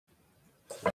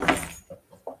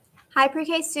Hi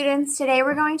Pre-K students, today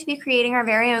we're going to be creating our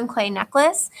very own clay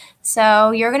necklace.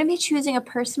 So you're going to be choosing a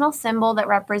personal symbol that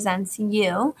represents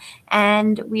you,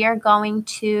 and we are going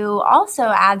to also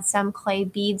add some clay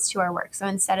beads to our work. So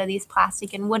instead of these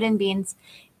plastic and wooden beads,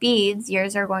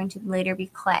 yours are going to later be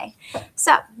clay.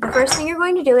 So the first thing you're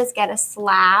going to do is get a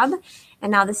slab. And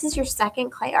now this is your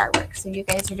second clay artwork. So you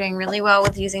guys are doing really well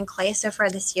with using clay so far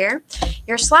this year.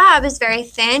 Your slab is very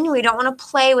thin. We don't want to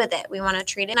play with it. We want to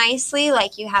treat it nicely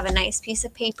like you have a nice piece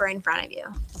of paper in front of you.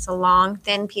 It's a long,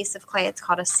 thin piece of clay. It's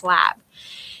called a slab.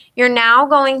 You're now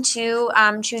going to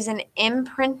choose an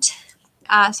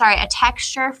a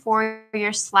texture for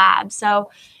your slab.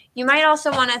 So you might also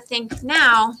want to think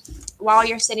now, while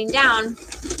you're sitting down,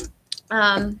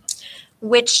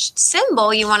 which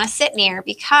symbol you want to sit near,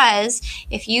 because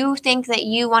if you think that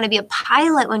you want to be a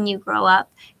pilot when you grow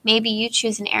up, maybe you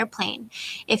choose an airplane.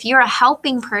 If you're a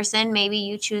helping person, maybe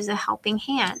you choose a helping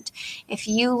hand. If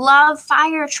you love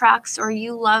fire trucks, or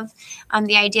you love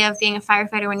the idea of being a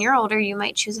firefighter when you're older, you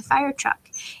might choose a fire truck.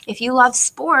 If you love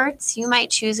sports, you might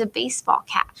choose a baseball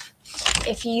cap.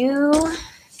 If you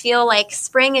feel like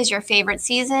spring is your favorite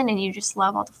season and you just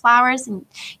love all the flowers, and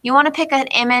you want to pick an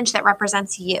image that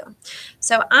represents you.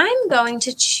 So I'm going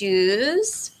to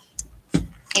choose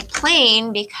a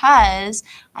plane because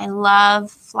I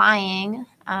love flying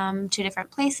to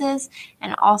different places,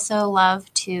 and also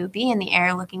love to be in the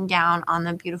air looking down on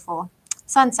the beautiful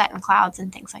sunset and clouds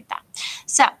and things like that.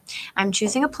 So I'm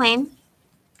choosing a plane.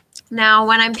 Now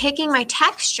when I'm picking my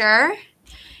texture,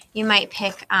 you might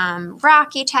pick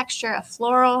rocky texture, a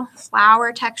floral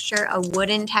flower texture, a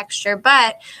wooden texture,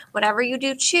 but whatever you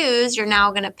do choose, you're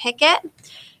now going to pick it.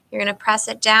 You're going to press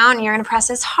it down, and you're going to press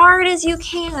as hard as you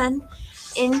can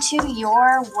into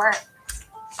your work.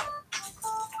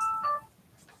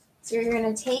 So you're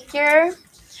going to take your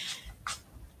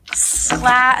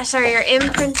your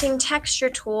imprinting texture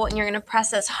tool, and you're going to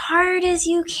press as hard as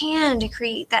you can to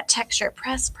create that texture.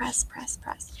 Press, press, press,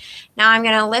 press. Now I'm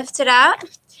going to lift it up.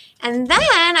 And then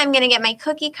I'm going to get my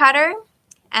cookie cutter,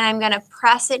 and I'm going to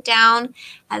press it down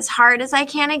as hard as I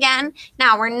can again.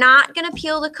 Now, we're not going to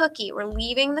peel the cookie. We're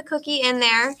leaving the cookie in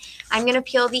there. I'm going to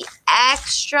peel the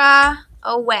extra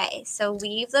away. So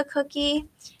leave the cookie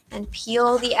and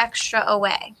peel the extra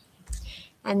away.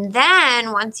 And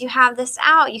then once you have this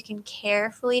out, you can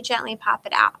carefully, gently pop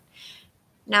it out.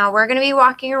 Now, we're going to be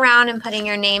walking around and putting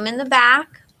your name in the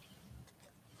back.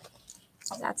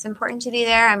 That's important to be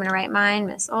there. I'm going to write mine,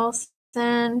 Miss Olson.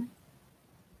 And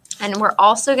we're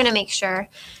also going to make sure,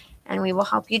 and we will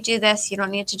help you do this, you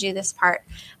don't need to do this part.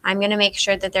 I'm going to make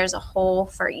sure that there's a hole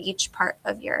for each part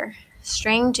of your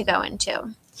string to go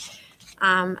into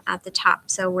at the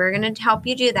top. So we're going to help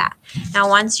you do that. Now,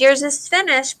 once yours is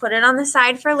finished, put it on the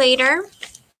side for later.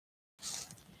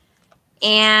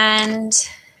 And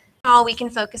now we can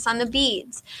focus on the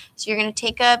beads. So you're going to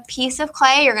take a piece of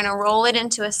clay, you're going to roll it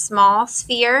into a small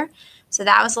sphere. So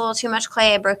that was a little too much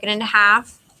clay. I broke it into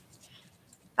half,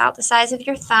 about the size of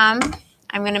your thumb.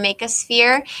 I'm going to make a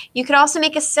sphere. You could also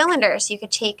make a cylinder. So you could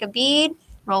take a bead,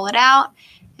 roll it out,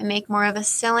 and make more of a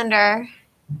cylinder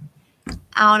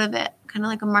out of it, kind of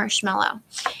like a marshmallow.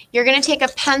 You're going to take a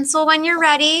pencil when you're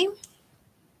ready.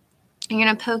 You're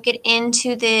going to poke it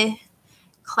into the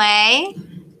clay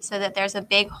so that there's a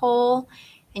big hole,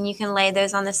 and you can lay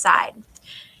those on the side.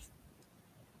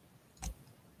 I'm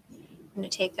going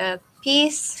to take a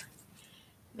piece,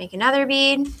 make another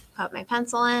bead, put my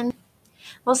pencil in.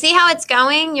 We'll see how it's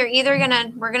going.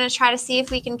 We're going to try to see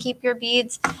if we can keep your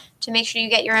beads to make sure you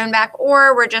get your own back,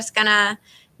 or we're just going to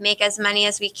make as many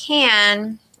as we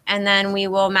can, and then we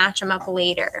will match them up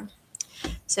later.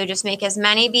 So just make as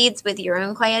many beads with your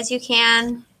own clay as you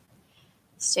can.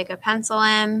 Stick a pencil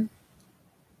in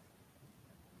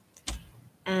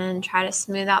and try to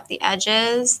smooth out the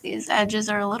edges. These edges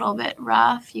are a little bit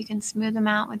rough. You can smooth them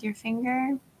out with your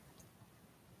finger.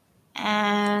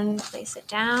 And place it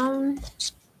down.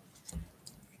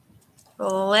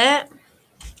 Roll it.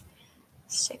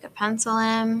 Stick a pencil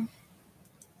in.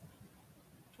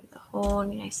 Make the hole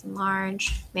nice and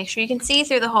large. Make sure you can see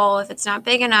through the hole. If it's not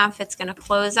big enough, it's going to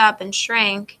close up and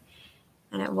shrink,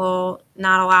 and it will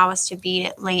not allow us to bead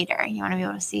it later. You want to be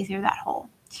able to see through that hole.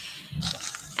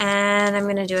 And I'm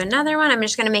going to do another one. I'm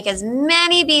just going to make as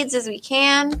many beads as we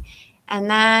can. And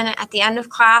then at the end of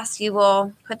class, you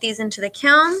will put these into the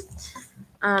kiln.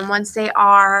 Once they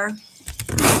are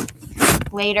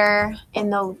later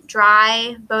in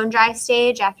the bone dry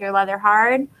stage, after your leather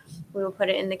hard, we will put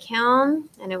it in the kiln,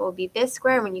 and it will be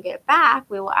bisqueware. And when you get it back,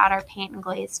 we will add our paint and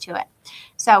glaze to it.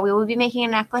 So we will be making a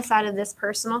necklace out of this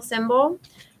personal symbol.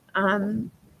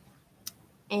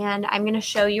 And I'm going to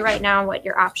show you right now what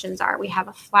your options are. We have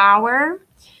a flower,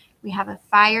 we have a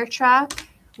fire truck,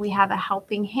 we have a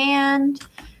helping hand,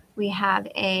 we have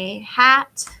a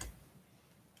hat,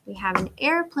 we have an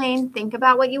airplane. Think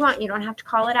about what you want. You don't have to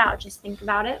call it out. Just think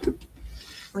about it.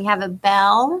 We have a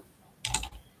bell.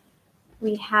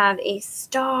 We have a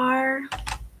star.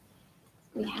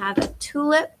 We have a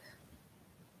tulip,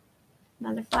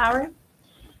 another flower.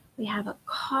 We have a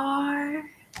car.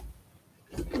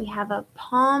 We have a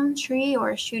palm tree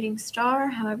or a shooting star,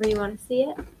 however you want to see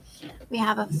it. We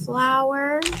have a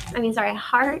a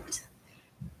heart,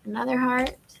 another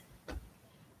heart,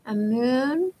 a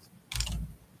moon,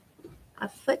 a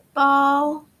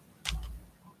football,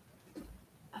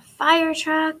 a fire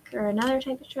truck or another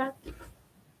type of truck,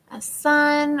 a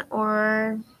sun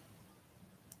or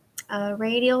a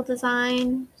radial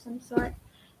design of some sort,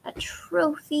 a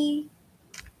trophy,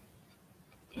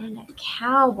 and a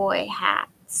cowboy hat.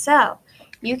 So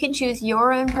you can choose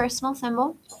your own personal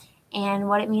symbol and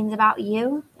what it means about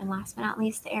you. And last but not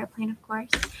least, the airplane, of course.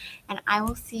 And I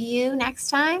will see you next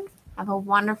time. Have a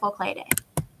wonderful clay day.